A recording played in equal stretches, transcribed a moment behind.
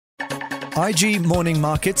IG Morning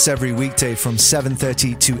Markets every weekday from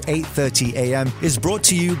 7:30 to 8:30 a.m. is brought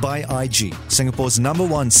to you by IG, Singapore's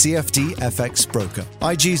 #1 CFD FX broker.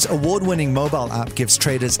 IG's award-winning mobile app gives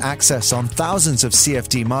traders access on thousands of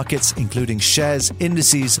CFD markets, including shares,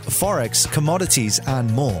 indices, forex, commodities, and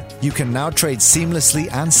more. You can now trade seamlessly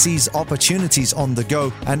and seize opportunities on the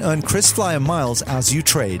go and earn KrisFlyer miles as you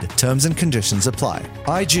trade. Terms and conditions apply.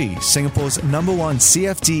 IG, Singapore's #1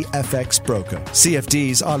 CFD FX broker.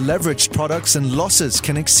 CFDs are leveraged products and losses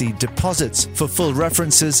can exceed deposits. For full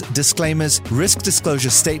references, disclaimers, risk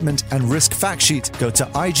disclosure statement, and risk fact sheet, go to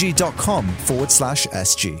ig.com/SG.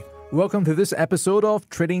 Welcome to this episode of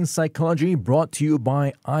Trading Psychology brought to you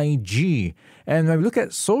by IG. And when we look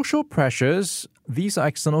at social pressures, these are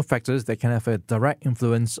external factors that can have a direct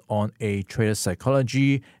influence on a trader's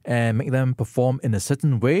psychology and make them perform in a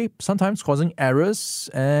certain way, sometimes causing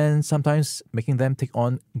errors and sometimes making them take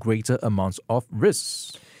on greater amounts of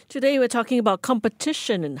risks. Today we're talking about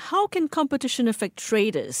competition and how can competition affect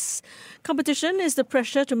traders. Competition is the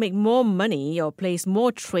pressure to make more money or place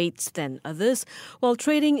more trades than others. While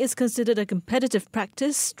trading is considered a competitive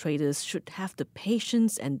practice, traders should have the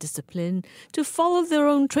patience and discipline to follow their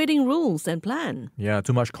own trading rules and plan. Yeah,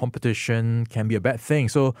 too much competition can be a bad thing.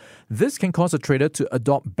 So this can cause a trader to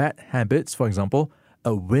adopt bad habits, for example,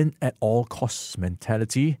 a win at all costs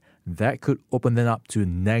mentality. That could open them up to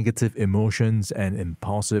negative emotions and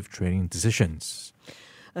impulsive trading decisions.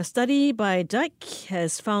 A study by Dyke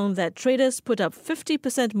has found that traders put up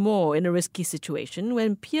 50% more in a risky situation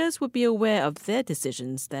when peers would be aware of their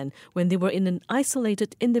decisions than when they were in an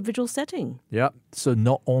isolated individual setting. Yeah, so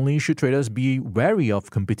not only should traders be wary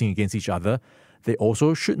of competing against each other, they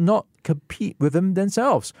also should not compete with them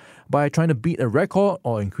themselves. By trying to beat a record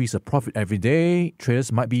or increase a profit every day,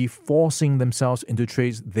 traders might be forcing themselves into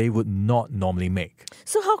trades they would not normally make.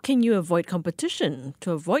 So how can you avoid competition?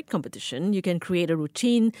 To avoid competition, you can create a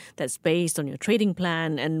routine that's based on your trading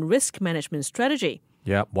plan and risk management strategy.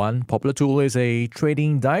 Yeah, one popular tool is a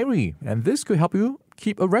trading diary, and this could help you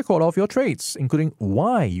keep a record of your trades, including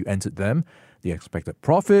why you entered them, the expected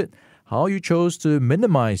profit, how you chose to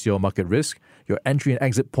minimize your market risk, your entry and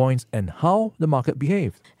exit points, and how the market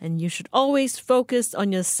behaved. And you should always focus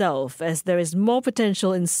on yourself, as there is more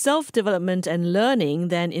potential in self-development and learning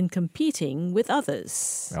than in competing with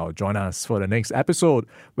others. Now join us for the next episode,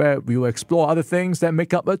 where we will explore other things that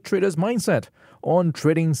make up a trader's mindset on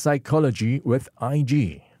Trading Psychology with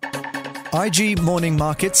IG. IG Morning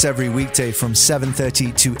Markets every weekday from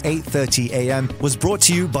 7:30 to 8:30 a.m. was brought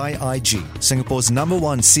to you by IG, Singapore's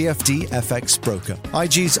 #1 CFD FX broker.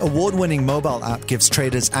 IG's award-winning mobile app gives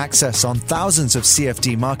traders access on thousands of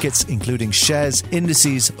CFD markets, including shares,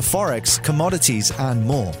 indices, forex, commodities, and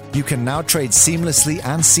more. You can now trade seamlessly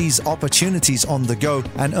and seize opportunities on the go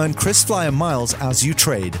and earn KrisFlyer miles as you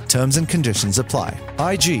trade. Terms and conditions apply.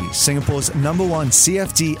 IG, Singapore's #1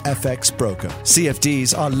 CFD FX broker.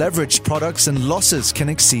 CFDs are leveraged products and losses can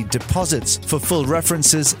exceed deposits. For full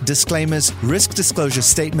references, disclaimers, risk disclosure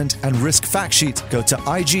statement, and risk fact sheet, go to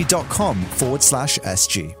ig.com/SG.